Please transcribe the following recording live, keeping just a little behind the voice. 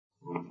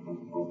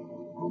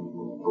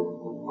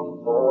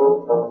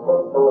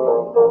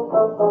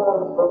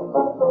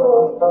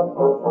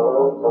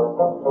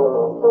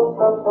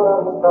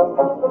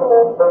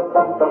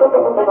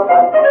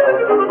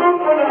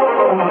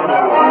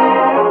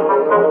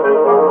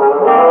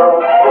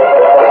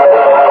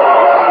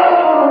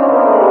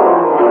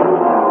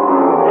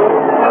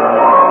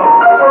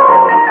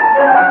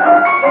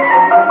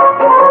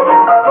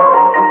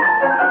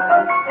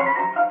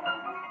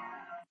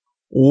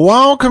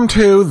Welcome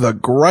to the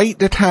Great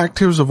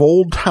Detectives of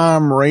Old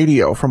Time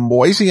Radio. From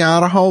Boise,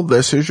 Idaho,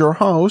 this is your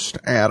host,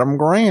 Adam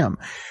Graham.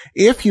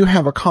 If you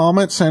have a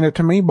comment, send it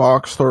to me,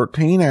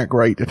 box13 at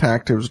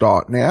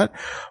greatdetectives.net.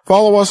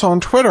 Follow us on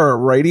Twitter,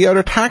 Radio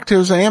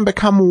Detectives, and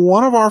become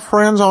one of our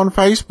friends on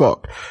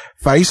Facebook,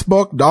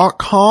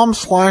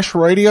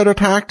 facebook.com/Radio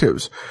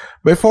Detectives.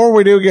 Before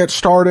we do get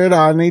started,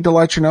 I need to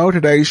let you know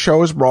today's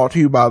show is brought to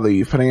you by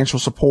the financial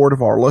support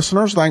of our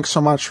listeners. Thanks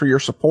so much for your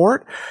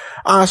support.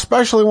 I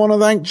especially want to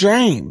thank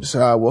James.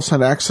 We'll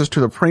send access to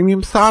the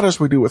premium site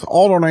as we do with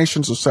all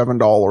donations of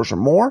 $7 or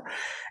more.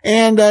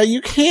 And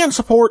you can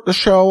support the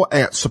show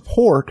at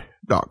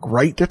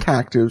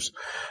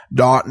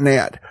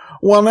support.greatdetectives.net.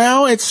 Well,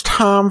 now it's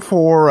time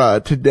for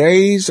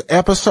today's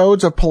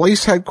episodes of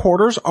Police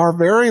Headquarters, our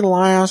very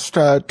last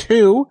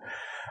two.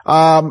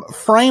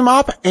 Frame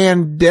Up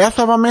and Death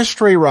of a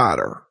Mystery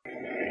Writer.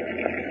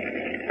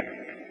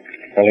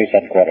 Police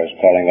Headquarters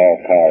calling all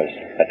cars.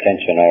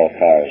 Attention all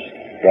cars.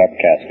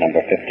 Broadcast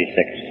number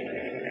 56.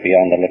 Be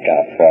on the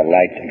lookout for a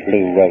light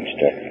blue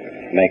roadster.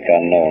 Make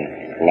unknown.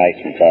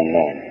 License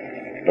unknown.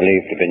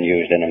 Believed to have been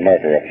used in a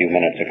murder a few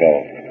minutes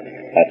ago.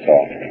 That's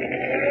all.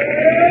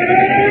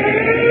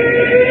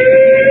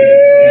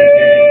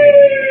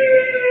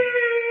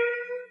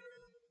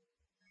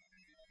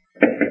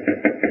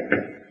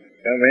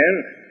 Come in.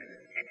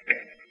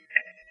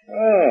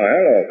 Oh,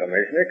 hello,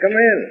 Commissioner. Come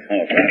in.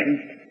 Oh, Captain.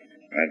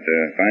 Glad to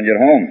find you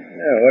at home.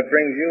 Yeah, what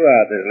brings you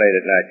out this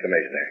late at night,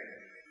 Commissioner?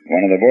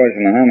 One of the boys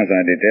from the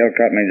homicide detail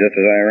caught me just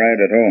as I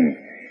arrived at home.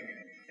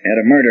 Had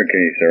a murder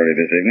case early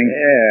this evening.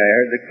 Yeah, I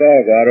heard the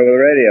call go out over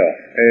the radio.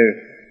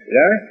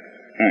 Yeah?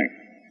 Thanks.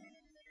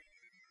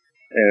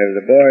 Have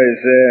the boys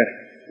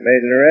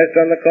made an arrest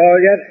on the call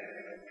yet?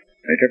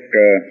 They took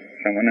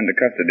someone into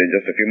custody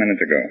just a few minutes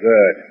ago.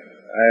 Good.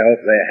 I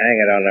hope they hang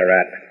it on the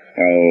rat.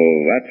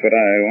 Well, that's what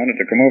I wanted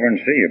to come over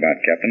and see you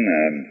about, Captain.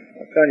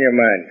 What's on your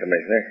mind,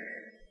 Commissioner?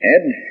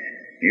 Ed,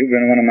 you've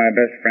been one of my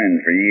best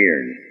friends for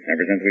years,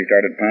 ever since we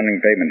started pounding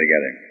pavement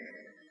together.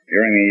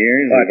 During the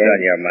years... What's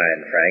on your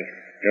mind, Frank?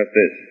 Just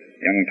this.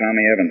 Young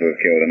Tommy Evans was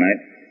killed tonight.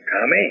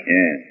 Tommy?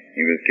 Yeah.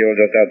 He was killed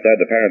just outside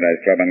the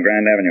Paradise Club on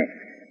Grand Avenue.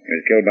 He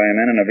was killed by a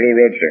man in a blue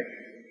roadster.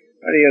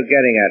 What are you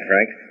getting at,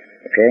 Frank?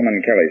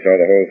 Patrolman Kelly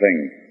saw the whole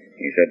thing.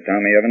 He said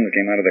Tommy Evans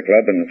came out of the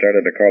club and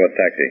started to call a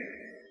taxi.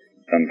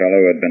 Some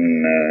fellow had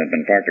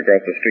been parked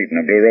across the street in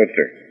a blue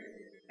roadster.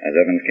 As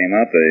Evans came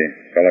out, the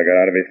fellow got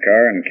out of his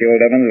car and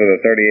killed Evans with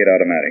a .38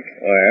 automatic.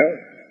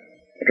 Well?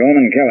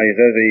 Patrolman Kelly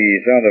says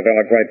he saw the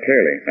fellow quite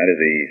clearly. That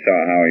is, he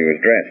saw how he was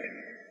dressed.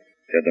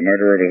 Said the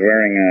murderer was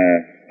wearing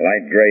a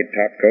light gray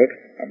top coat,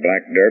 a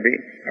black derby,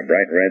 a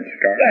bright red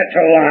scarf. That's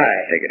a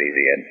lie. Take it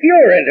easy, Ed.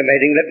 You're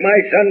intimating that my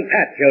son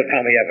Pat killed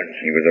Tommy Evans.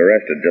 He was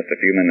arrested just a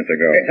few minutes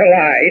ago. It's a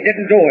lie. He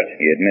didn't do it.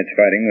 He admits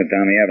fighting with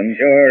Tommy Evans.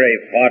 Sure, he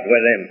fought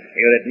with him.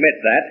 He'll admit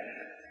that.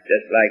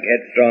 Just like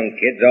headstrong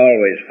kids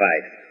always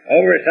fight.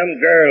 Over some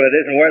girl that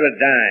isn't worth a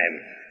dime.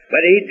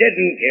 But he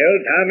didn't kill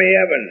Tommy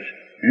Evans.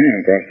 Yeah,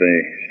 of course, the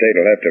state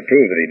will have to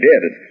prove that he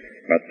did.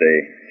 But the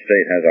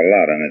state has a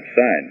lot on its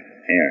side.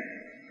 Here,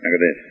 look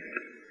at this.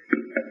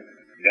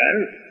 Gun?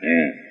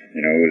 Yeah. You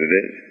know whose it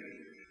is?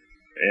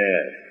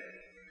 Yes.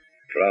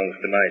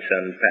 Belongs to my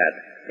son Pat.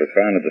 It was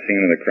found at the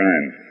scene of the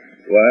crime.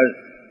 Was?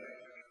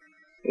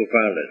 Who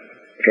found it?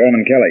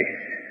 Patrolman Kelly.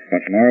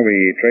 Once more, we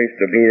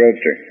traced the blue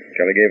roadster.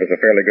 Kelly gave us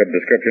a fairly good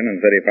description and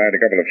said he fired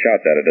a couple of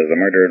shots at it as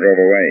the murderer drove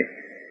away.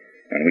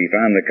 When we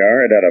found the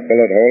car, it had a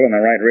bullet hole in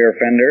the right rear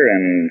fender,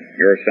 and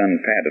your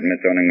son Pat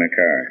admits owning the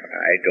car.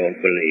 I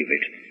don't believe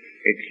it.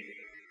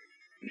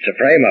 It's a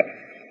frame-up.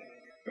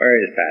 Where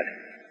is Pat?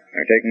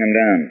 They're taking him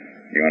down.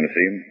 You want to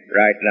see him?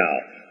 Right now.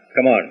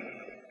 Come on.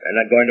 They're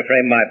not going to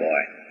frame my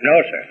boy.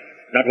 No, sir.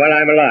 Not while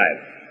I'm alive.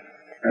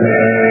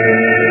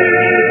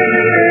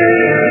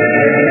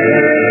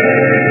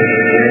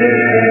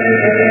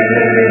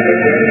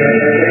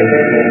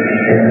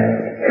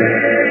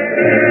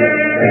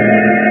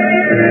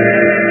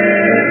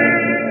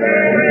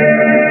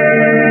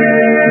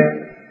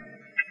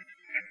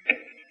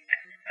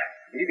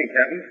 Evening,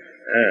 Captain.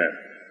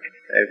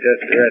 They've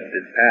just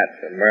arrested Pat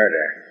for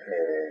murder.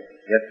 Oh,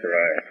 yes, sir.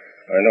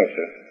 I know,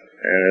 sir.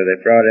 Have they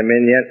brought him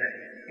in yet?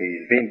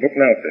 He's being booked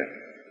now, sir.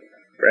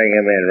 Bring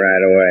him in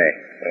right away.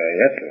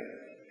 Yes, sir.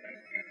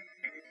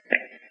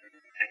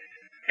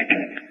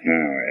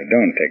 Now,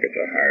 don't take it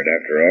so hard.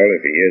 After all,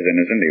 if he is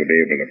innocent, he'll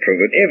be able to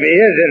prove it. If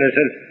he is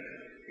innocent,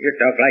 you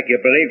talk like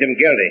you believed him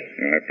guilty.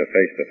 You'll have to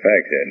face the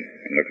facts, Ed.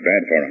 It looks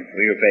bad for him.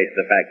 We'll face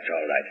the facts,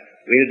 all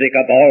right. We'll dig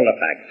up all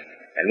the facts.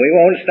 And we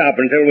won't stop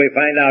until we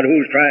find out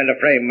who's trying to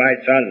frame my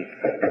son.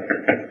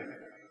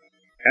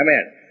 Come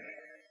in.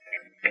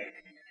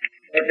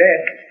 Oh,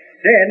 Dad.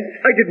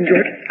 Dad, I didn't do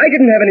it. I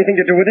didn't have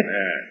anything to do with it.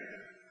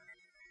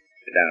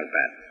 Sit down,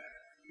 Pat.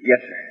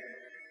 Yes, sir.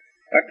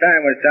 What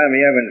time was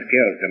Tommy Evans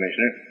killed,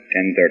 Commissioner?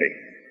 10:30.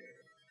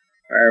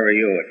 Where were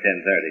you at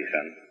 10:30,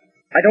 son?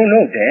 I don't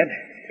know, Dad.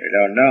 You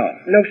don't know?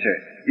 No, sir.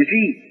 You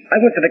see, I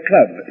went to the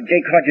club,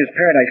 Jake Hodges'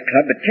 Paradise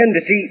Club, at 10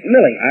 to see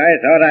Millie. I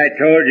thought I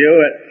told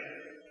you it.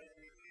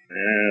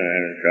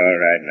 It's all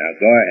right now.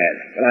 Go ahead.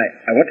 Well,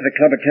 I went to the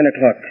club at 10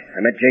 o'clock. I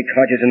met Jake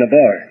Hodges in the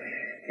bar.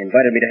 He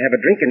invited me to have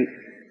a drink, and...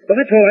 Well,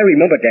 that's all I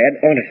remember,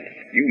 Dad, honest.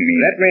 You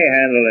mean... Let me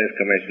handle this,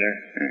 Commissioner.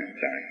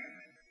 Sorry.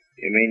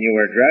 You mean you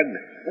were drugged?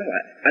 Well,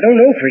 I don't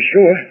know for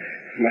sure.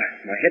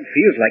 My head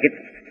feels like it.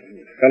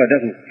 A fella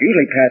doesn't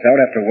usually pass out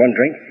after one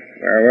drink.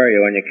 Where were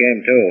you when you came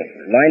to?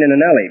 Lying in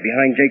an alley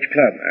behind Jake's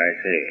club. I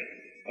see.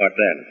 What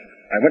then?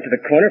 I went to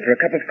the corner for a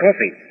cup of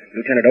coffee.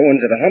 Lieutenant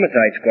Owens of the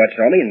homicide squad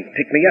saw me and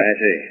picked me up. I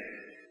see.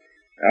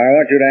 Now, I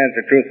want you to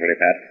answer truthfully,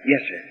 Pat.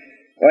 Yes, sir.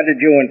 What did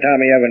you and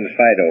Tommy Evans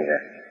fight over?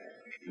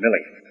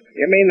 Millie.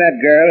 You mean that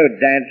girl who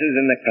dances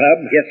in the club?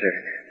 Yes, sir.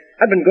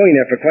 I've been going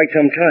there for quite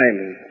some time,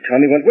 and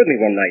Tommy went with me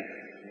one night.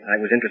 I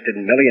was interested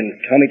in Millie, and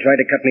Tommy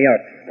tried to cut me out.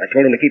 I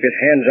told him to keep his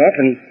hands off,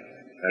 and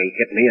he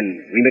hit me, and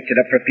we mixed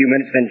it up for a few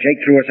minutes, then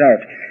Jake threw us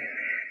out.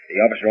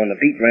 The officer on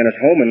the beat ran us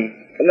home, and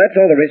well, that's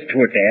all there is to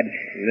it, Dad.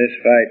 This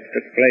fight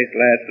took place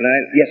last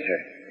night? Yes, sir.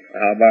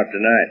 How about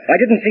tonight? I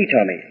didn't see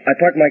Tommy. I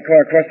parked my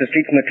car across the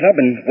street from the club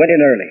and went in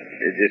early.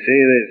 Did you see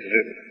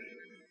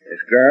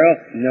this girl?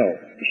 No.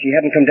 She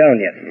hadn't come down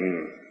yet.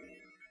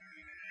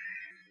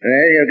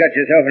 Well, you got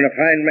yourself in a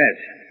fine mess.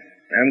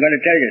 I'm going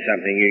to tell you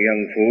something, you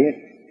young fool.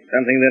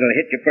 Something that'll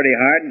hit you pretty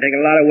hard and take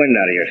a lot of wind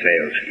out of your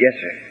sails. Yes,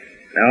 sir.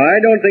 Now,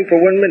 I don't think for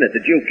 1 minute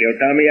that you killed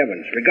Tommy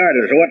Evans,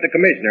 regardless of what the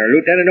commissioner,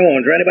 Lieutenant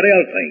Owens, or anybody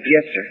else thinks.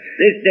 Yes, sir.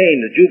 This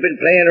dame that you've been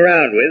playing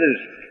around with is...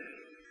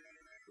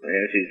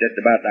 Well, she's just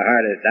about the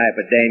hardest type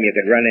of dame you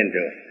could run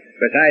into.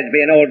 Besides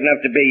being old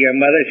enough to be your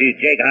mother,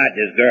 she's Jake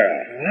Hodges'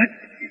 girl. What?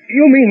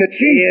 You mean that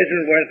She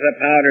isn't worth the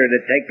powder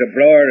that takes a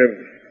blower to...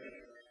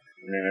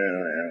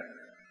 Well,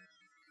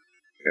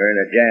 you're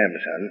in a jam,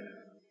 son.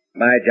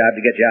 My job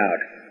to get you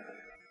out.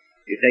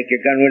 You take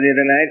your gun with you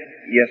tonight?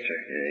 Yes, sir.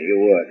 Yeah, you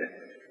would.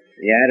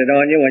 You had it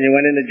on you when you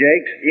went into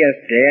Jake's? Yes,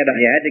 Dad.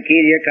 You had the key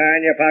to your car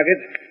in your pocket?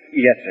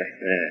 Yes, sir.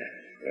 Yeah.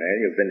 Well,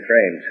 you've been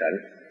trained, son.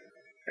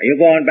 Now, you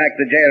go on back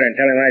to the jailer and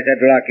tell him I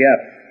said to lock you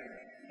up.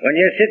 When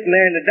you're sitting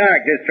there in the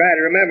dark, just try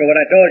to remember what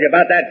I told you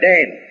about that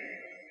dame.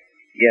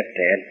 Yes,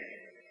 Dad.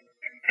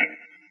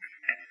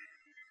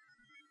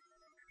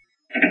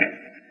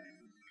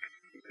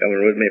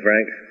 Coming with me,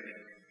 Frank?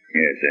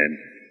 Yes, Ed.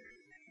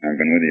 I've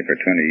been with you for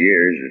 20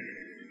 years.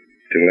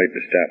 It's too late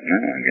to stop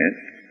now, I guess.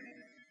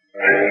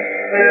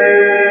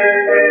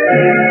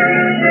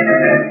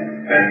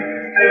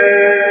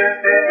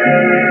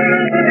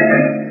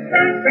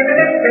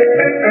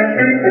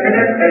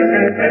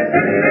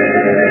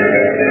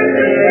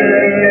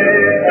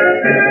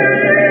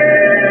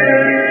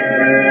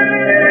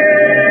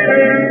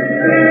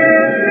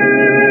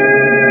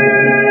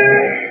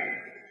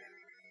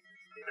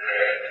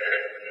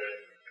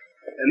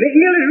 Miss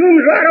Miller's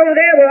room's right over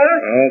there, boy.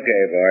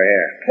 Okay, boy,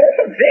 here.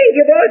 Oh, thank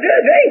you, boy.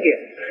 Thank you.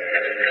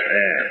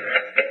 Yeah.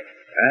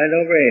 Right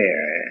over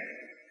here.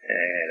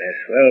 And a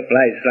swell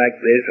place like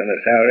this on a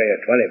salary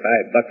of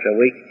 $25 a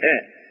week.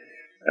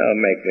 That'll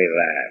make me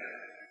laugh.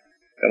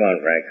 Come on,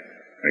 Frank.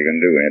 What are you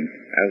going to do, Ed?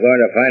 I'm going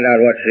to find out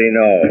what she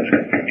knows.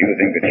 You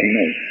think that she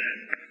knows?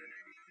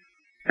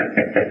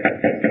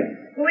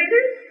 Who is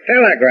it?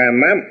 Telegram,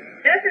 ma'am.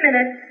 Just a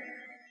minute.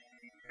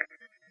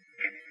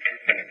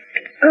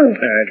 Oh.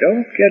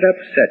 Don't get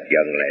upset,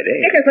 young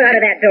lady. Get yourself out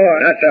of that door.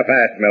 Not so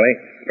fast, Millie.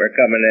 We're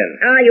coming in.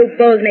 Oh, you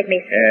bulls make me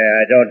sick.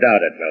 Yeah, I don't doubt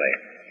it, Millie.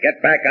 Get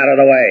back out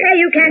of the way. Hey,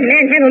 you can't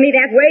manhandle me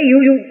that way,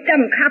 you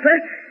dumb copper.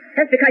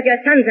 That's because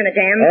your son's in a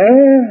jam.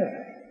 Oh.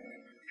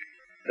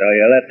 So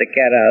you let the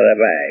cat out of the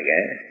bag,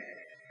 eh?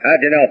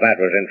 How'd you know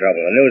Pat was in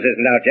trouble? The news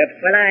isn't out yet?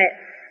 Well, I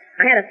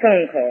had a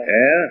phone call.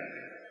 Yeah?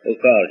 Who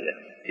called you?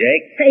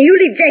 Jake? Say, you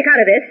leave Jake out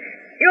of this.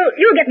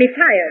 You'll get me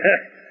fired.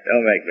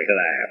 Don't make me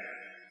laugh.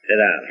 Sit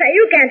down. Say,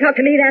 you can't talk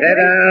to me that Sit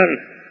way. down.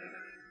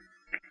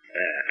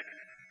 Yeah.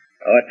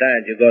 What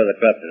time did you go to the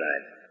club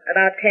tonight?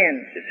 About 10.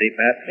 Did you see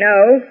Pat?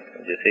 No.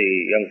 Did you see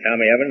young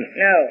Tommy Evans?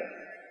 No.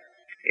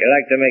 You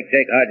like to make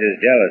Jake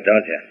Hodges jealous,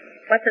 don't you?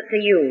 What's it to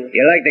you?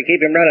 You like to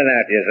keep him running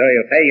after you so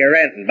he'll pay your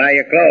rent and buy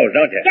your clothes,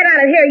 don't you? Get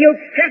out of here, you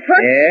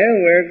flatfoot. Yeah,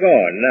 we're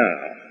going now.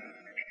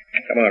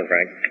 Come on,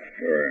 Frank.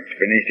 You're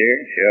finished here?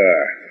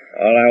 Sure.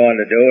 All I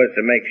wanted to do is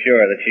to make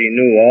sure that she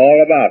knew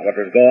all about what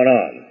was going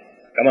on.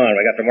 Come on,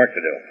 we got some work to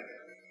do.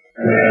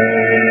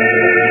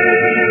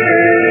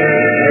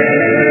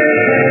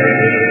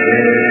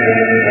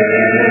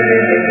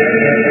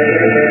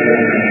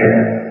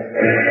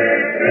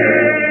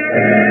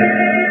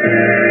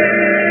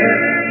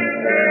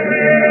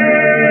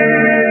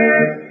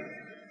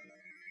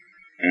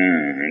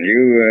 And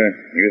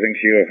you think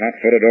she'll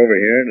hot-foot it over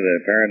here to the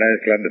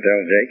Paradise Club to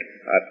tell Jake?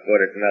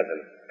 Hot-foot, it's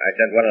nothing. I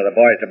sent one of the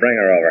boys to bring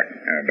her over.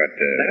 Now, But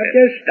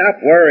just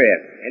stop worrying.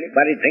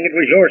 Anybody'd think it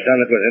was your son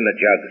that was in the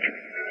jug.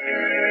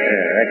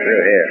 Yeah, right through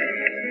here.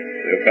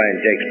 We'll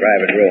find Jake's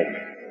private room.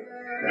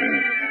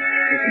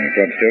 listen, the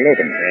club's still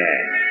open. Yeah.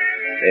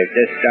 They've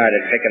just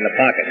started picking the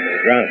pockets of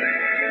the drunk.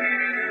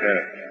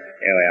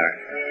 Here we are.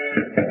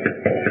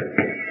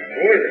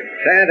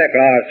 Santa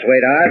Claus,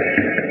 sweetheart.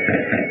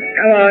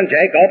 Come on,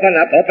 Jake. Open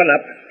up, open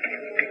up.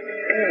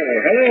 Oh,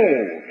 hello.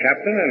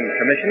 Captain and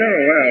Commissioner.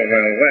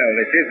 Well,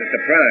 this is a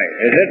surprise.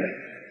 Is it?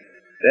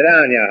 Sit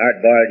down, you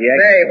hard-boiled yank.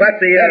 Hey, what's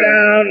the... Sit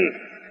down!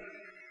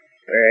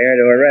 We're here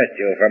to arrest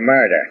you for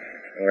murder.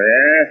 Oh,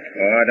 yeah?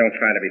 Oh, don't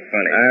try to be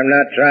funny. I'm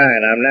not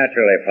trying. I'm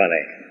naturally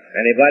funny.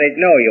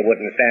 Anybody'd know you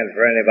wouldn't stand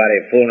for anybody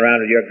fooling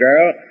around with your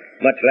girl,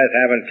 much less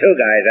having two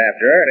guys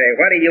after her. Hey,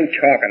 what are you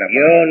talking about?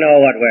 You know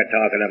what we're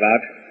talking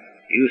about.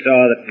 You saw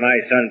that my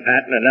son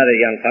Pat and another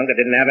young punk that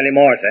didn't have any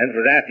more sense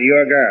was after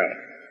your girl.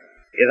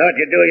 You thought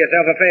you'd do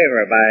yourself a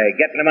favor by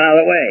getting them out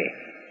of the way.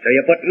 So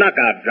you put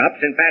knockout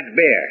drops in Pat's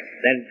beer,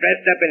 then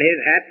dressed up in his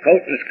hat, coat,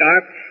 and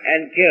scarf,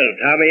 and killed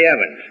Tommy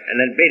Evans, and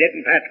then beat it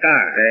in Pat's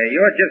car.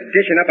 You're just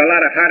dishing up a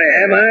lot of hot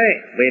air. Am I?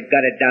 We've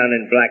got it down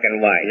in black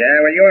and white. Yeah,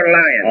 well, you're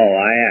lying. Oh,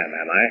 I am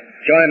I?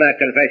 Show him that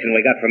confession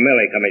we got from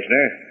Millie,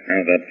 Commissioner.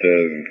 Oh,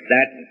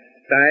 That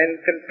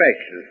signed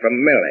confession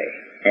from Millie.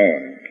 Oh,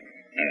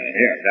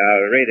 Yes,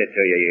 I'll read it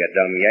to you, you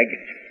dumb yeg.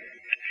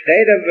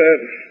 State of,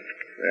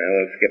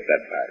 we'll skip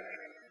that part.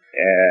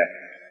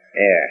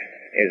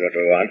 Here's what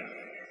we want.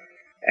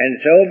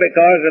 And so,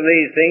 because of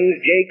these things,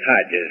 Jake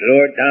Hodges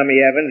lured Tommy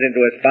Evans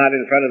into a spot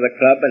in front of the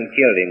club and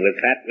killed him with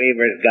Pat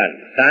Weaver's gun.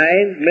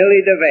 Signed,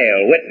 Millie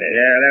DeVale, witness.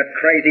 Yeah, that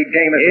crazy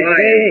dame is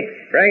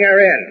lying. Bring her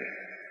in.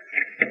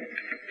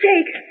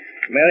 Jake.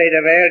 Millie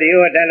DeVale, do you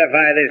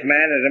identify this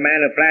man as the man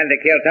who planned to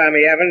kill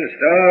Tommy Evans?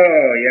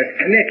 Oh, you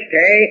snitched,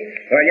 eh?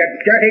 Well, you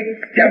dirty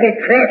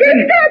double-crossing...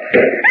 Stop!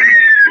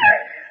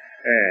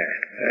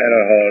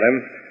 That'll hold him.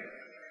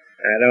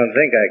 I don't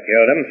think I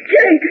killed him.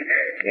 Jake!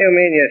 You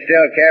mean you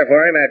still care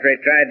for him after he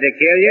tried to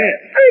kill you?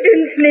 I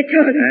didn't snitch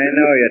on him. I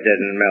know you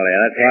didn't, Millie.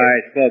 That's why I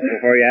spoke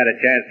before you had a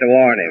chance to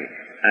warn him.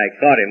 I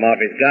caught him off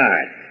his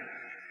guard.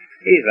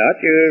 He thought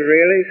you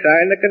really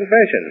signed the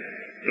confession.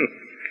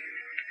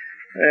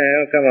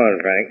 Well, come on,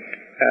 Frank.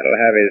 That'll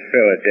have his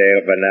fill of jail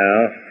for now.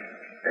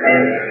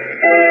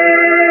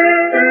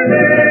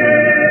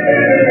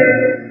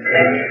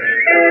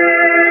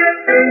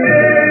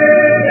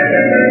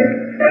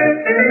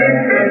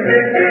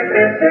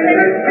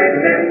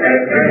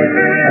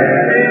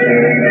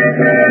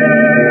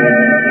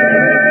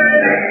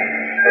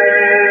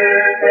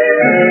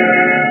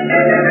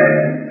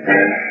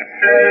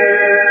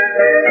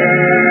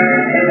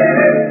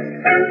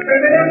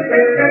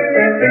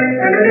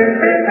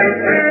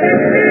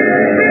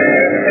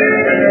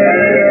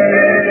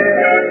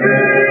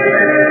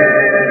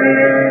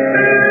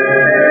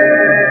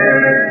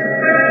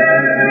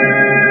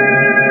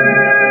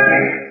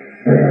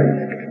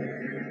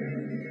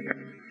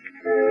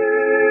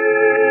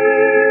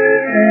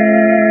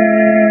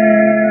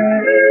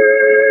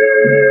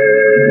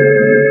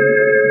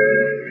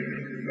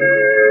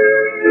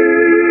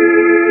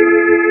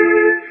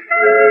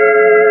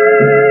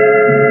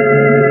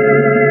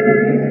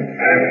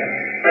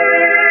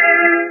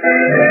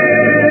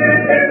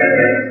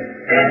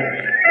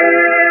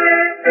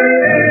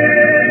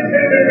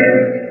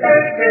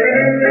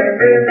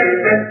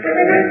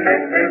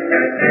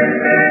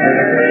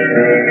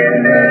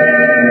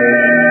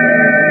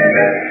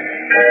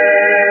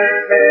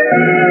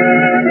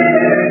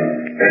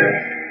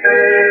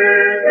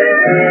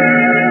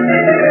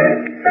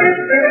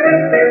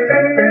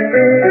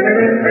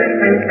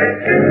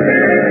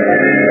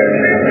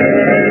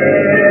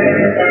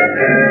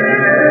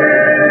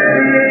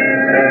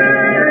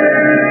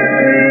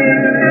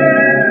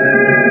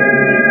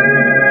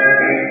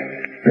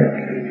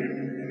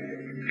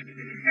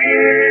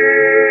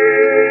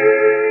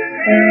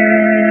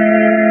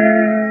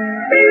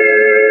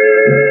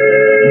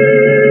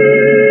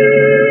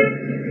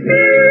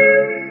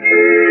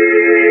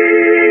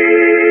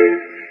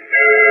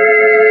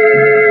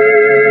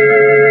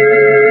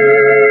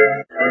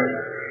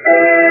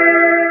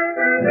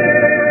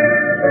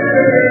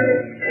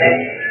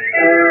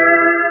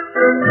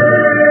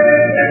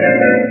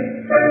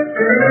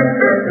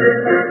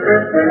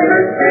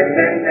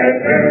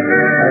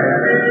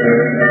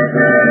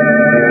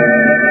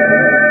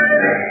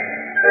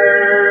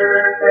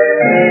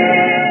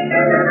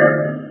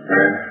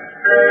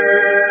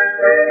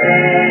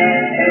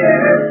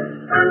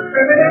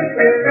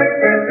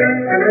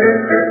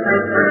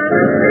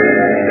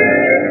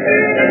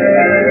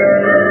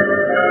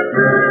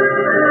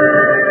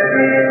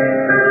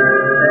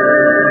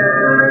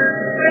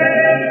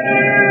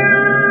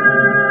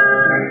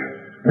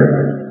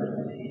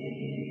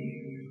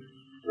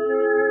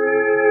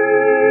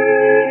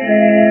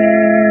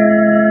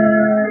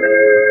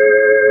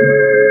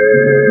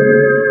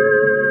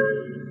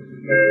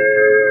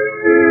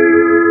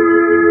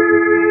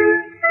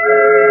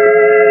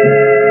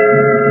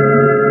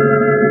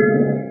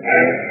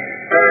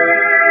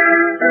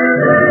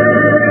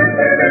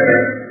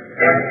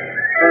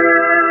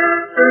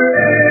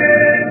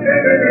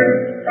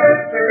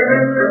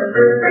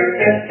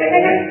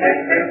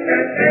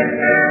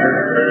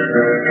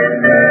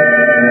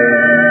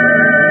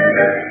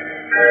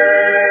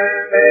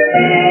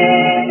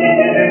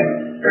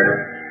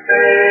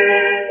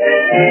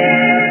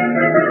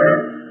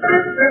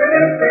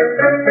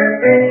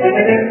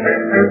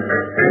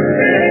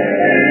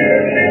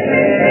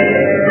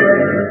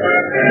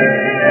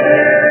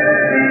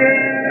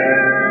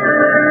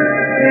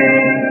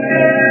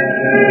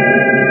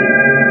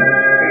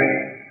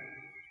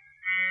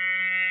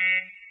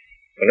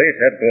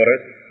 Police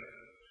headquarters.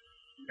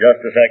 Just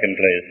a second,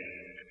 please.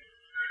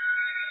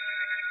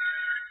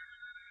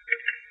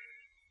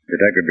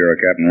 Detective Bureau,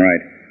 Captain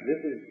Wright. This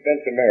is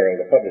Spencer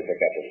Merrill, the publisher,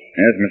 Captain.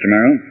 Yes, Mr.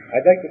 Merrill?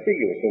 I'd like to see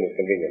you as soon as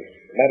convenient.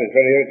 The matter's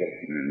very urgent.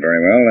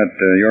 Very well. At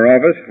your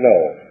office?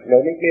 No,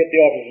 meet me at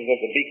the offices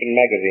of the Beacon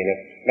magazine at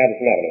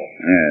Madison Avenue.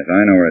 Yes,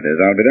 I know where it is.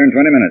 I'll be there in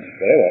 20 minutes.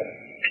 Very well.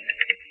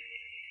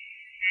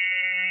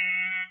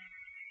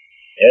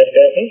 Yes,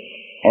 Captain?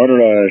 Order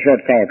a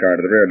short call car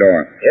to the rear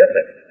door. Yes,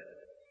 sir.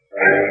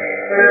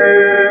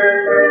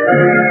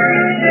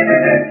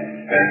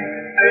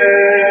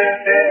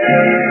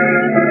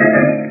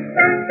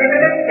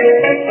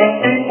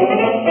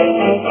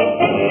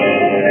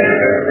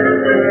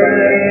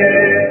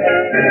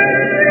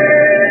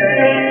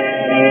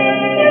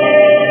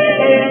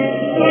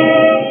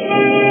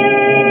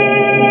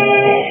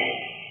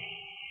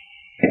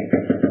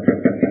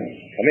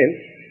 Come in.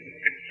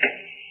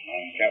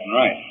 Captain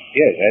Wright.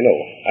 Yes, I know.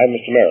 I'm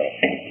Mr. Merrill.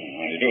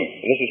 How do you do?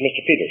 This is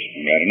Mr. Peters.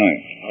 Glad to know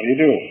you. How do you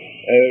do?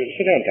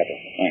 Sit down, Captain.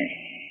 Thanks.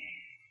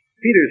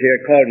 Peters here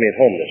called me at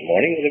home this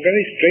morning with a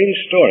very strange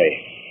story.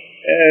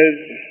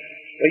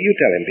 Well, you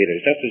tell him,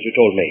 Peters, just as you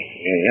told me.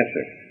 Yes,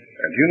 sir.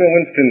 Do you know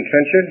Winston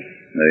Trenchard?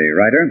 The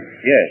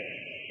writer? Yes.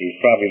 He's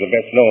probably the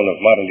best known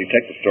of modern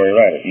detective story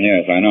writers.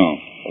 Yes, I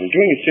know. Well, he's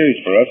doing a series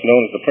for us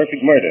known as The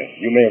Perfect Murder.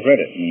 You may have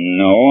read it.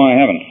 No, I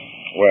haven't.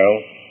 Well,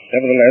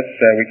 nevertheless,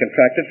 we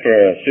contracted for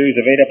a series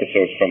of 8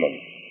 episodes from him.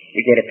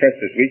 We go to press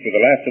this week with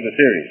the last of the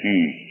series.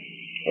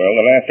 Well,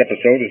 the last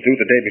episode is due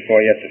the day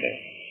before yesterday.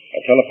 I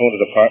telephoned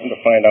the department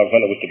to find out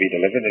when it was to be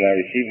delivered, and I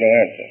received no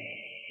answer.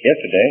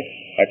 Yesterday,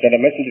 I sent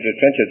a messenger to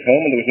Trenchard's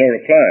home, and there was no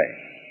reply.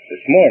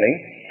 This morning,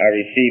 I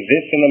received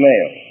this in the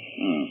mail.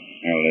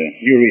 Well,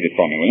 you read it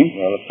for me, will you?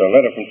 Well, it's a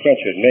letter from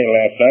Trenchard, mailed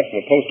last night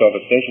from a post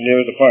office station near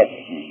his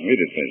apartment.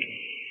 Read it, please.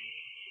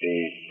 The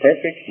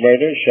perfect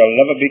murder shall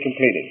never be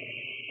completed.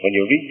 When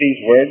you read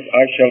these words,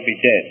 I shall be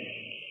dead.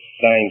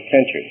 Signed,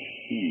 Trenchard.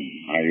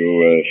 Are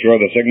you sure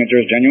the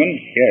signature is genuine?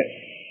 Yes.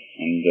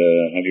 And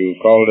have you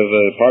called his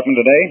apartment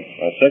today?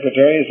 Our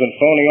secretary has been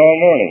phoning all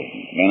morning.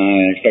 Then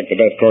I expect the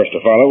best course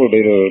to follow will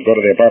be to go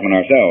to the apartment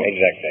ourselves.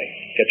 Exactly.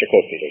 Get your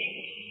coat, Peters.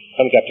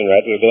 Come, Captain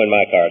Wright. We'll go in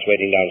my car. It's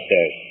waiting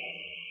downstairs.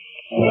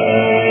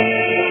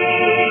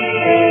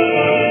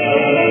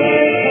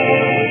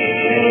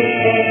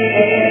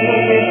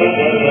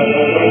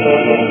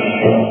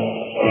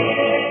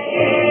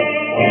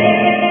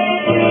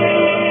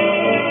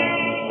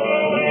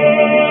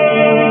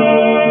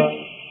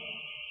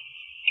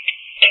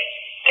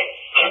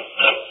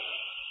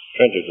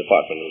 Trenchard's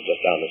apartment is just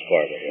down this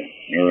corridor here.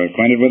 You're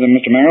acquainted with him,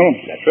 Mr. Merrill?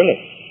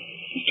 Naturally.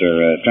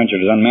 Mr.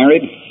 Trenchard is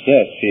unmarried?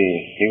 Yes,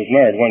 he was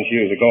married once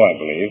years ago, I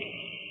believe.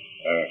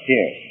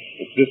 Here.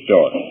 It's this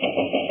door. Well,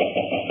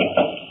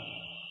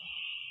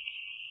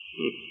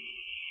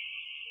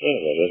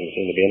 there doesn't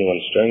seem to be anyone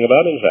stirring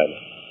about inside.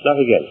 Knock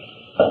again.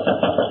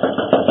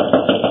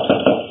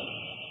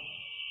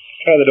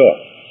 Try the door.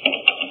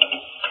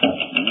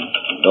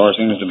 The door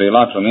seems to be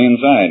locked from the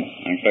inside.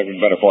 I expect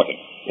we'd better force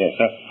it. Yes,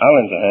 I'll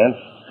lend a hand.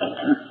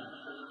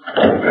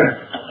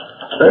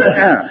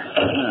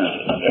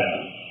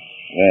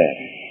 There.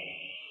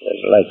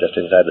 There's a light just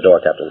inside the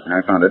door, Captain. I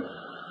found it.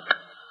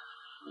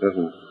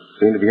 Doesn't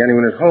seem to be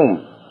anyone at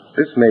home.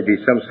 This may be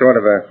some sort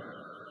of a...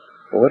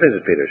 Well, what is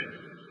it, Peters?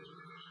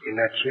 In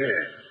that chair.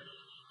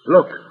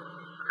 Look.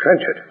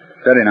 Trenchard.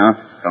 Steady now.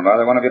 Don't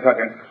bother one of you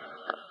touching.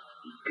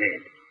 He's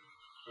dead.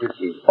 This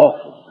is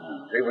awful.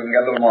 See if we can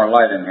get a little more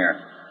light in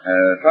here.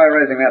 Try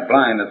raising that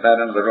blind at that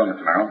end of the room,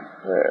 Mr. Merrill.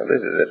 Well,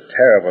 this is a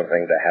terrible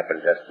thing to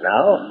happen just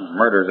now.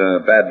 Murder's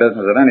a bad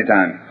business at any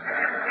time.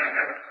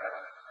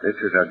 This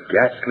is a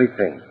ghastly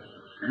thing.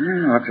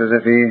 Looks as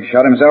if he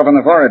shot himself in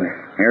the forehead.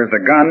 Here's the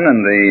gun, and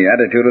the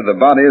attitude of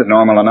the body is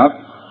normal enough.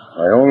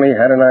 I only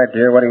had an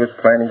idea what he was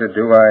planning to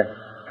do.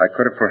 I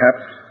could have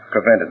perhaps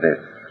prevented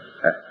this.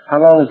 How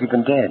long has he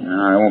been dead?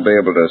 I won't be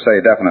able to say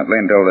definitely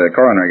until the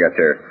coroner gets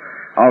here.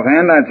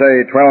 Offhand, I'd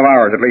say 12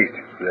 hours at least.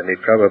 Then he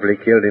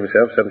probably killed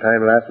himself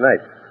sometime last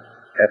night,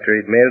 after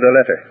he'd mailed the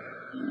letter.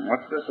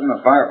 What's this in the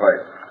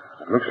fireplace?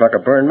 It looks like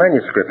a burned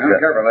manuscript.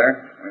 Careful there.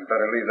 We'd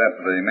better leave that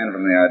to the men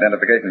from the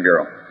Identification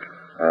Bureau.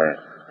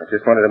 I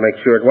just wanted to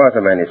make sure it was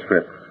a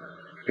manuscript.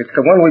 It's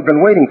the one we've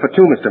been waiting for,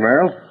 too, Mr.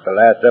 Merrill. The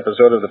last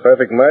episode of The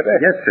Perfect Murder?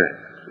 Yes, sir.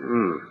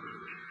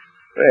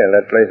 Well,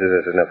 that places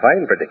us in a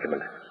fine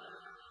predicament.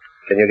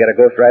 Can you get a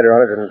ghostwriter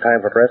on it in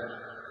time for press?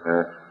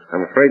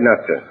 I'm afraid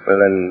not, sir. Well,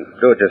 then,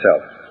 do it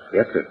yourself.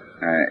 Yes, sir.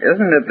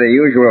 Isn't it the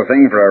usual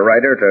thing for a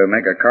writer to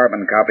make a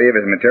carbon copy of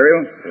his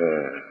material?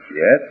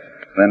 Yes.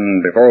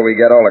 Then, before we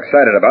get all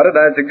excited about it,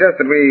 I'd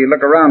suggest that we look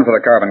around for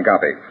the carbon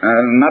copy.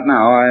 Not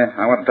now.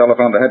 I want to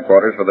telephone to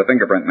headquarters for the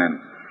fingerprint men.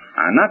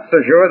 I'm not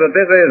so sure that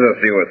this is a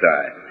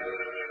suicide.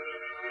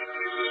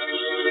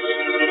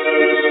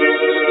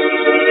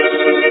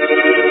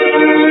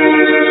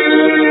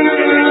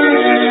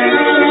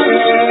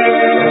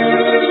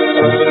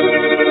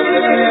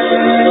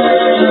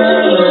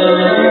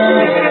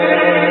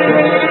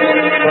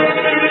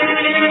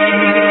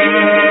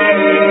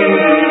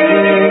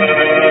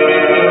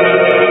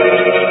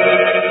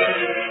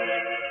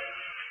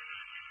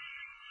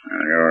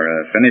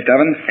 finished,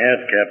 Evans? Yes,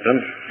 Captain.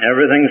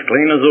 Everything's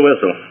clean as a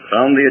whistle.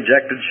 Found the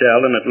ejected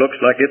shell, and it looks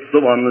like it's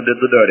the one that did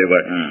the dirty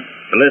work.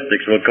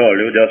 Ballistics will call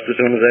you just as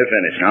soon as they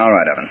finish. All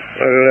right, Evans.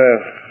 Well,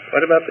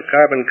 what about the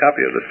carbon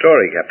copy of the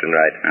story, Captain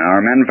Wright?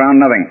 Our men found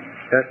nothing.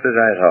 Just as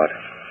I thought.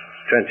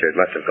 Trenchard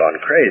must have gone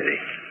crazy,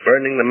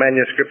 burning the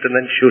manuscript and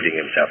then shooting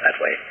himself that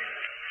way.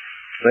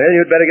 Well,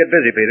 you'd better get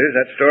busy, Peters.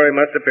 That story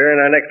must appear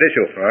in our next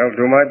issue. I'll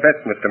do my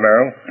best, Mr.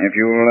 Merrill. If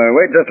you'll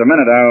wait just a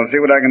minute, I'll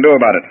see what I can do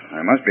about it.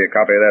 There must be a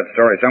copy of that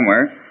story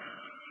somewhere.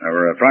 There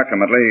were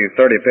approximately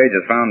 30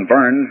 pages found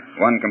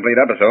burned, one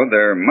complete episode.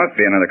 There must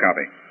be another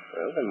copy.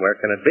 Well, then where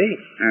can it be?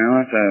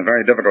 Well, that's a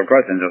very difficult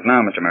question just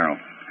now, Mr. Merrill.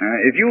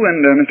 If you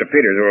and Mr.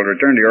 Peters will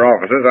return to your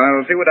offices,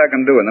 I'll see what I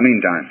can do in the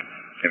meantime.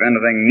 If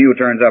anything new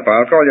turns up,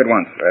 I'll call you at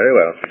once. Very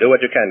well. Do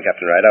what you can,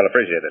 Captain Wright. I'll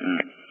appreciate it.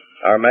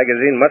 Our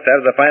magazine must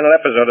have the final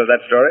episode of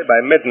that story by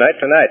midnight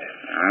tonight.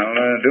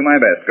 I'll do my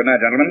best. Good night,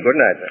 gentlemen. Good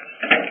night, sir.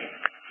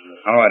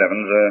 All right,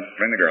 Evans.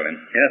 Bring the girl in.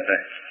 Yes, sir.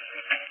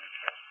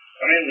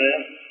 Come in, then.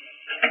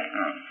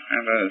 Oh,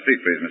 have a seat,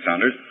 please, Miss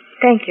Saunders.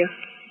 Thank you.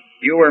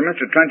 You were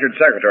Mr.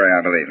 Trenchard's secretary, I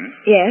believe.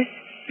 Yes,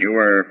 You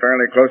were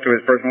fairly close to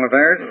his personal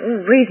affairs?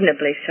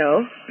 reasonably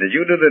so. Did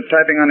you do the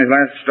typing on his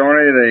last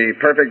story, The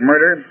Perfect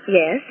Murder?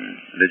 Yes.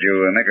 Did you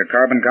make a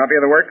carbon copy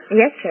of the work?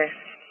 Yes, sir.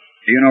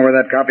 Do you know where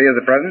that copy is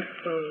at present?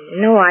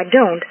 No, I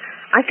don't.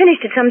 I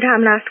finished it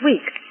sometime last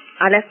week.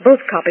 I left both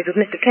copies with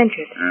Mr.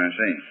 Trenchard. I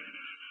see.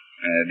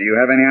 Do you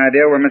have any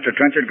idea where Mr.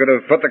 Trenchard could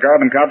have put the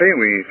carbon copy?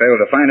 We failed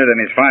to find it in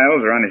his files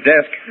or on his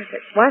desk. If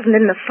it wasn't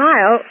in the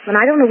file, then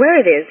I don't know where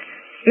it is.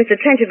 Mr.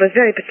 Trenchard was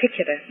very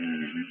particular.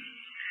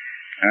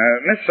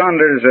 Miss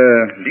Saunders,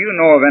 do you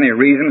know of any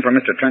reason for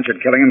Mr. Trenchard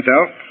killing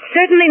himself?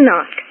 Certainly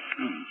not.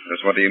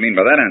 Just what do you mean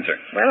by that answer?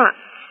 Well,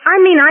 I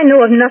mean I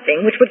know of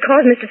nothing which would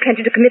cause Mr.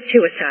 Trenchard to commit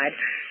suicide.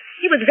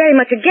 He was very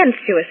much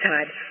against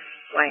suicide.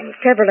 Why, in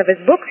several of his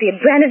books, he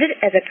had branded it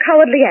as a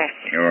cowardly act.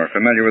 You're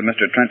familiar with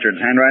Mr.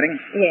 Trenchard's handwriting?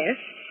 Yes.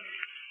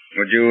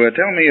 Would you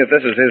tell me if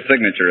this is his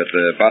signature at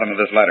the bottom of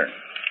this letter?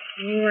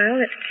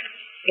 Well,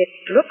 it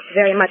looks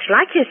very much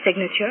like his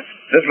signature.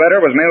 This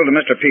letter was mailed to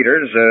Mr.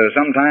 Peters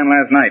sometime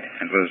last night.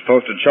 It was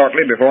posted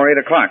shortly before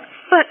 8 o'clock.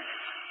 But...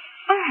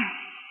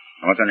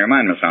 What's on your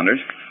mind, Miss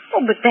Saunders?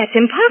 Oh, but that's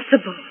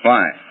impossible.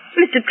 Why?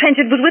 Mr.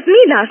 Trenchard was with me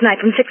last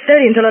night from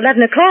 6:30 until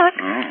 11 o'clock.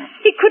 Oh.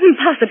 He couldn't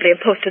possibly have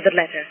posted the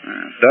letter.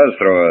 It does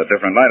throw a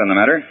different light on the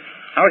matter.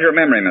 How's your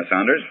memory, Miss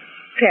Saunders?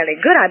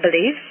 Fairly good, I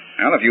believe.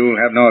 Well, if you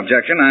have no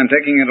objection, I'm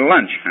taking you to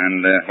lunch.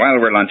 And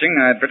while we're lunching,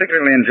 I'd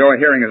particularly enjoy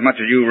hearing as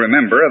much as you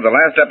remember of the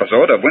last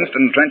episode of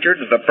Winston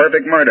Trenchard's The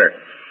Perfect Murder.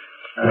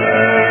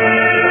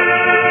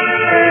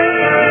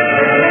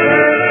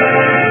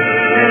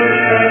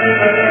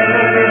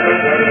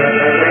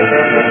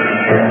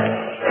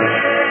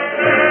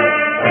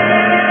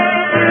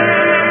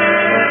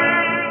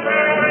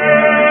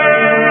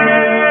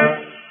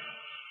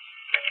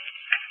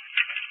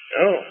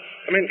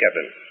 Come in,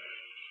 Captain.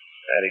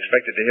 I'd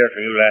expected to hear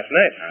from you last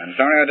night. I'm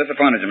sorry I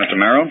disappointed you, Mr.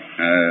 Merrill.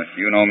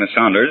 You know Miss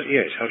Saunders.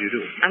 Yes, how do you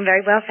do? I'm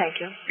very well,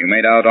 thank you. You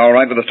made out all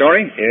right with the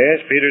story? Yes,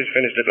 Peters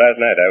finished it last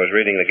night. I was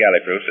reading the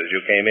galley proofs as you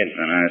came in.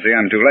 And I see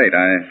I'm too late.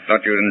 I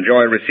thought you'd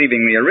enjoy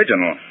receiving the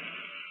original.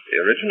 The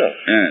original?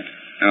 Yes.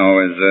 Oh,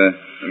 is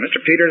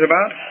Mr. Peters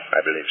about? I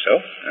believe so.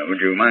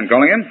 Would you mind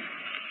calling him?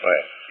 Why,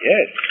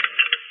 yes.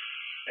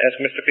 Ask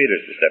Mr.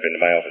 Peters to step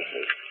into my office,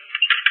 please.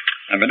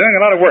 I've been doing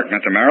a lot of work,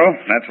 Mr. Merrill.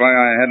 That's why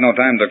I had no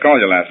time to call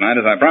you last night,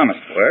 as I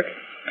promised. Work?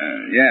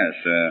 Yes,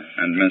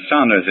 and Miss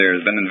Saunders here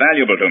has been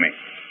invaluable to me.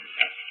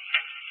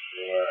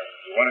 You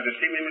wanted to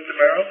see me, Mr.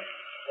 Merrill?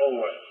 Oh,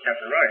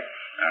 Captain Wright.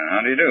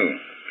 How do you do?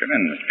 Come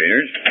in, Mr.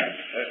 Peters.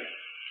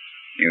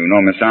 You know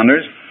Miss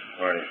Saunders?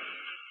 Why,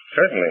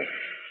 certainly.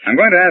 I'm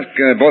going to ask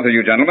both of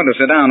you gentlemen to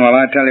sit down while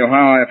I tell you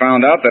how I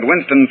found out that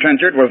Winston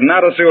Trenchard was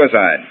not a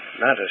suicide.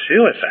 Not a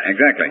suicide?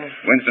 Exactly.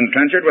 Winston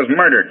Trenchard was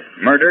murdered.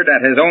 Murdered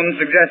at his own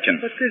suggestion.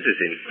 But this is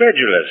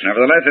incredulous.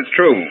 Nevertheless, it's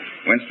true.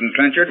 Winston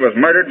Trenchard was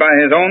murdered by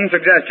his own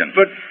suggestion.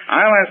 But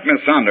I'll ask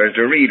Miss Saunders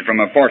to read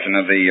from a portion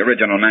of the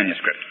original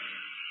manuscript.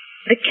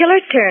 The killer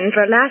turned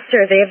for a last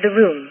survey of the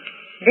room.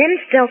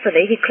 Then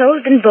stealthily he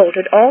closed and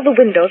bolted all the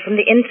windows from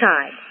the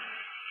inside.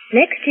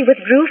 Next, he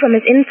withdrew from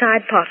his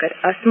inside pocket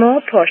a small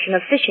portion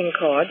of fishing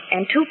cord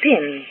and 2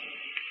 pins.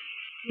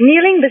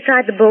 Kneeling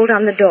beside the bolt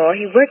on the door,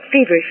 he worked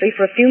feverishly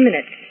for a few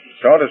minutes.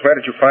 Saunders, where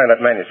did you find that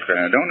manuscript?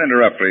 Don't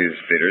interrupt, please,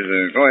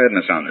 Peters. Go ahead,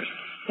 Miss Saunders.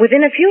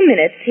 Within a few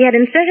minutes, he had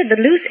inserted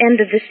the loose end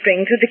of the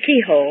string through the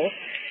keyhole,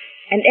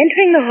 and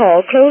entering the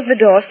hall, closed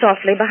the door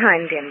softly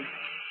behind him.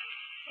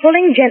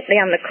 Pulling gently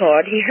on the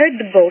cord, he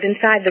heard the bolt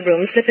inside the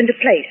room slip into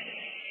place.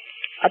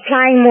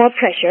 Applying more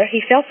pressure,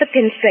 he felt the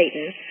pin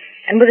straighten,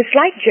 and with a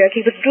slight jerk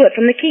he withdrew it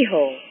from the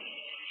keyhole.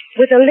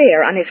 With a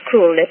leer on his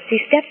cruel lips, he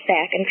stepped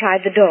back and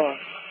tried the door.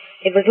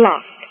 It was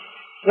locked.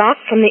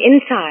 Locked from the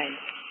inside.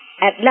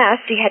 At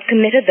last he had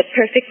committed the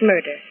perfect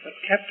murder. But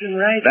Captain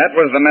Wright... That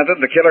was the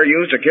method the killer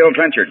used to kill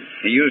Trenchard.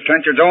 He used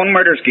Trenchard's own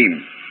murder scheme.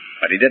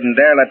 But he didn't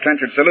dare let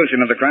Trenchard's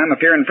solution of the crime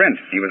appear in print.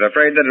 He was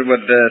afraid that it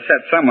would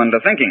set someone to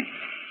thinking.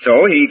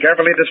 So he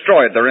carefully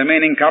destroyed the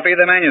remaining copy of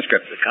the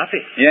manuscript. The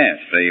copy? Yes,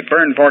 the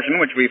burned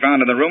portion which we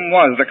found in the room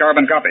was the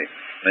carbon copy.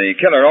 The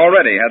killer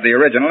already had the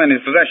original in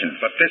his possession.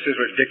 But this is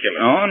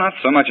ridiculous. Oh, not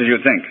so much as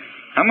you'd think.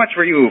 How much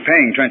were you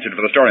paying Trenchard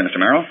for the story, Mr.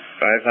 Merrill?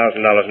 $5,000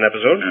 an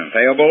episode.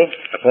 Payable?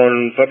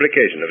 Upon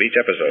publication of each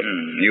episode.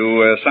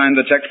 You signed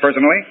the checks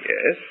personally?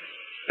 Yes.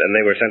 Then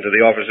they were sent to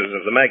the offices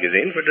of the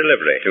magazine for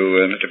delivery. To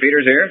Mr.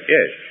 Peters here?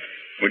 Yes.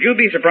 Would you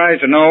be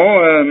surprised to know,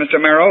 Mr.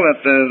 Merrill,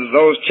 that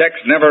those checks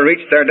never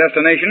reached their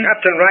destination?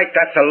 Captain Wright,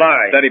 that's a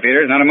lie. Steady,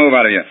 Peters. Not a move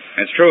out of you.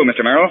 It's true,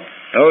 Mr. Merrill.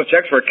 Those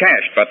checks were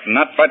cashed, but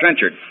not by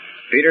Trenchard.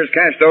 Peters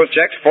cashed those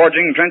checks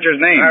forging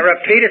Trenchard's name. I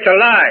repeat, it's a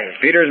lie.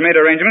 Peters made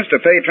arrangements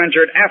to pay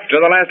Trenchard after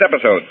the last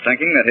episode,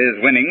 thinking that his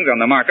winnings on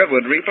the market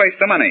would replace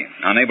the money.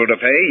 Unable to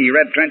pay, he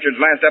read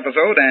Trenchard's last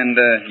episode and,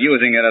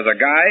 using it as a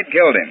guide,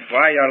 killed him.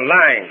 Why, you're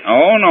lying.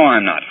 Oh, no,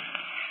 I'm not.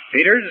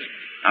 Peters,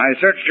 I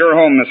searched your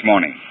home this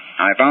morning.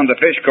 I found the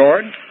fish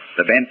cord,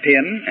 the bent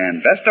pin,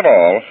 and best of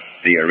all,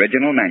 the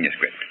original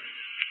manuscript.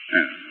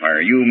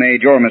 Where you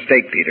made your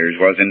mistake, Peters,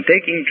 was in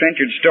taking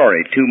Trenchard's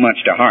story too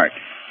much to heart.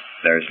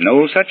 There's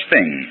no such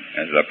thing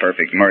as a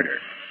perfect murder.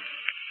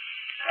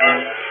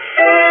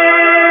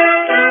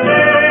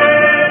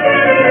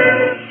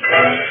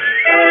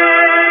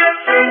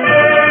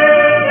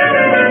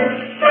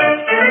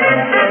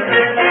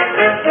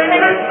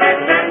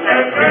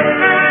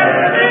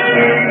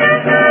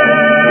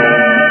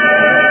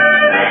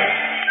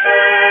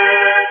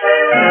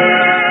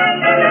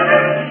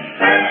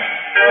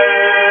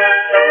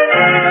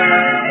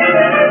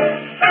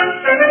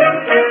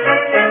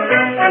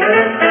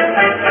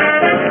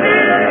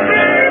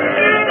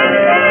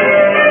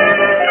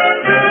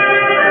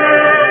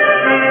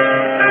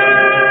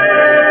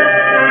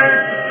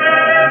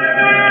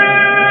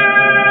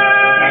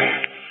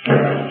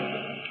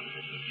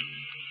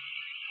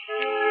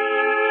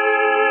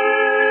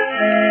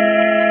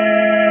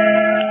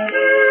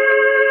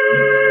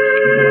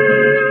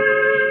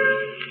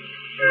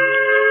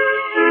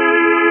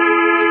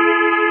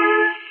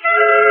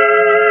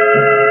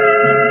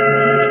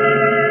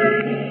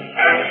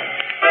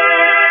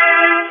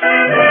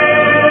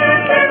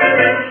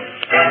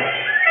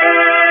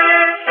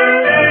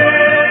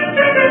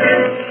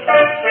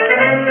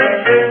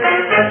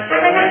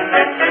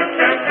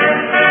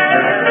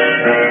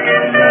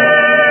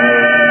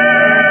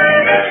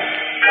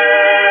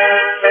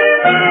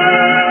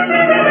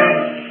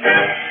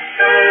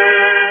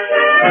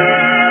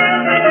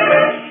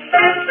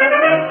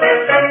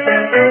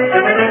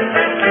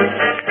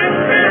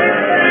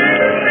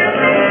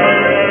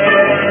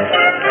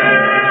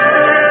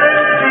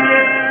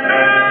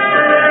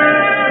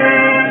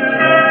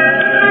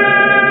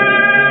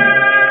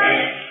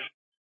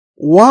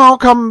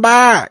 Welcome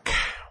back.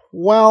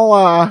 Well,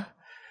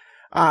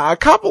 a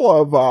couple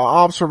of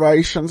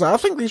observations. I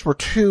think these were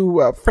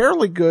two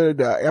fairly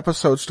good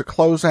episodes to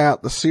close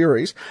out the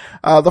series.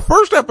 The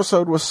first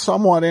episode was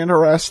somewhat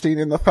interesting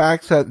in the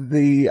fact that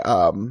the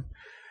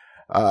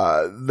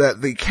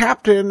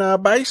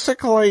captain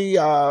basically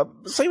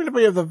seemed to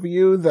be of the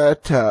view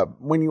that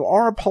when you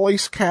are a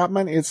police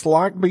captain, it's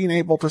like being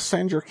able to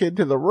send your kid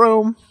to the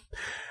room.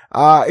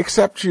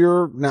 Except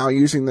you're now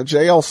using the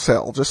jail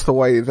cell, just the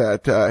way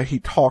that he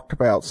talked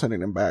about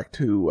sending him back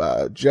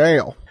to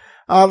jail.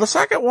 The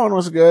second one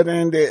was good,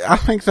 and I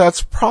think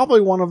that's probably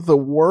one of the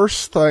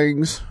worst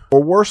things,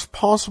 or worst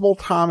possible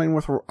timing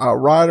with a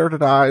writer to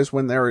die is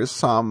when there is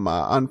some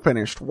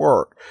unfinished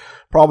work.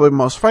 Probably the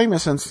most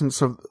famous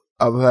instance of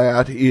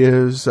that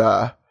is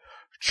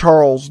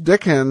Charles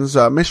Dickens'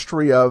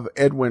 Mystery of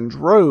Edwin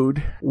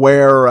Drood,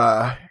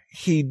 where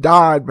he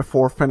died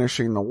before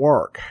finishing the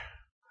work.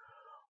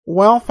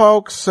 Well,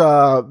 folks,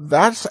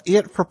 that's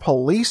it for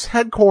Police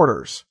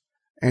Headquarters.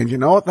 And you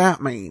know what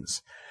that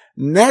means.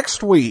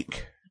 Next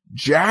week,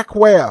 Jack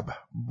Webb,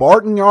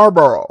 Barton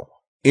Yarborough,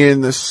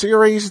 in the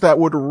series that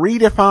would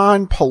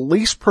redefine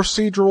police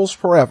procedurals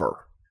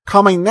forever.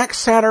 Coming next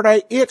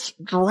Saturday, it's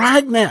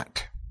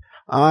Dragnet.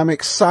 I'm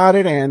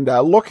excited and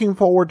looking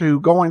forward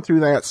to going through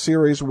that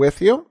series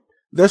with you.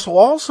 This will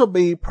also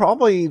be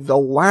probably the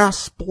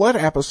last split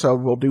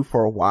episode we'll do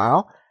for a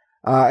while.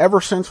 Ever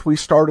since we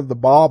started the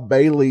Bob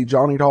Bailey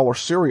Johnny Dollar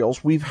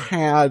serials, we've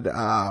had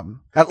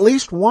at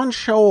least one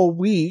show a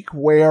week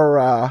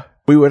where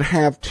we would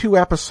have 2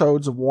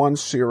 episodes of one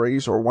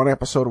series, or 1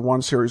 episode of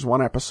one series,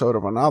 1 episode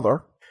of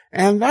another.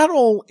 And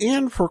that'll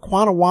end for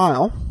quite a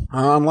while,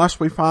 unless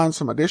we find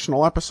some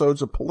additional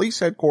episodes of Police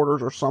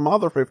Headquarters or some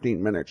other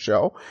 15-minute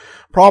show.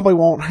 Probably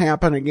won't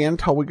happen again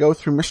till we go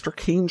through Mr.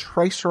 Keene's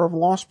Tracer of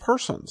Lost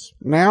Persons.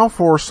 Now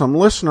for some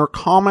listener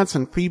comments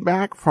and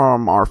feedback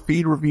from our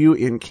feed review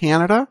in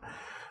Canada.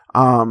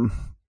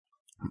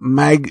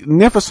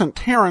 Magnificent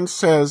Terrence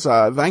says,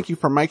 thank you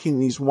for making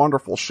these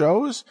wonderful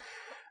shows.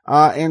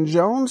 And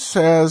Jones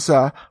says,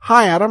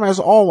 hi Adam, as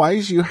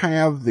always, you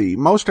have the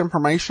most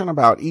information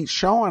about each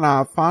show, and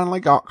I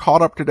finally got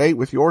caught up to date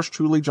with yours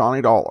truly,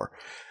 Johnny Dollar.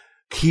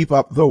 Keep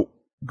up the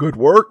good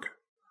work.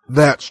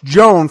 That's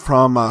Joan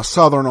from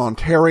Southern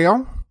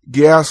Ontario.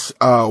 Guess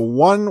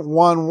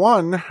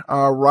 111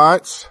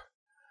 writes,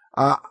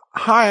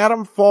 hi,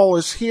 Adam. Fall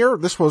is here.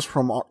 This was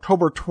from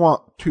October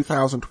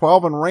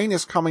 2012, and rain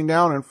is coming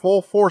down in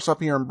full force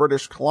up here in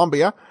British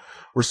Columbia.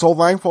 We're so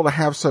thankful to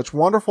have such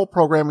wonderful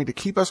programming to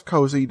keep us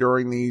cozy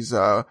during these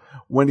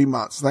windy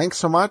months. Thanks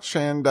so much,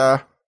 and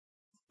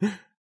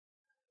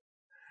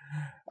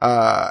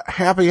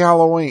happy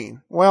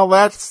Halloween. Well,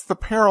 that's the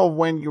peril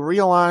when you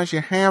realize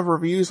you have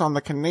reviews on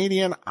the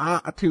Canadian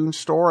iTunes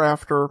store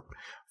after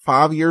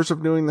 5 years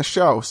of doing the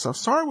show. So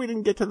sorry we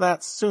didn't get to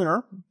that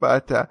sooner,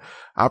 but I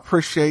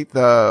appreciate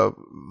the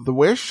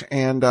wish,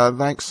 and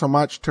thanks so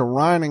much to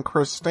Ryan and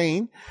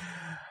Christine.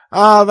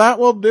 That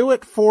will do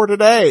it for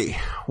today.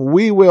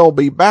 We will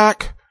be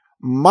back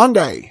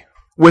Monday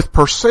with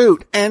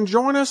Pursuit, and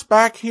join us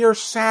back here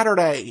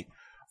Saturday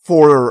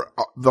for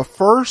the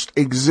first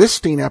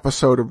existing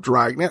episode of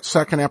Dragnet,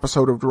 second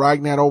episode of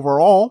Dragnet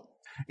overall.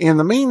 In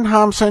the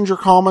meantime, send your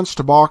comments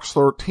to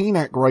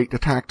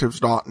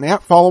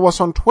box13@greatdetectives.net. Follow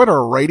us on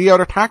Twitter, Radio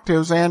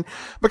Detectives, and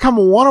become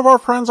one of our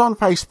friends on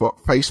Facebook,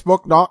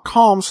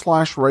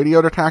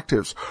 facebook.com/Radio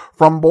Detectives.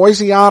 From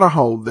Boise,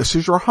 Idaho, this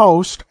is your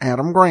host,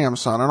 Adam Graham,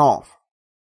 signing off.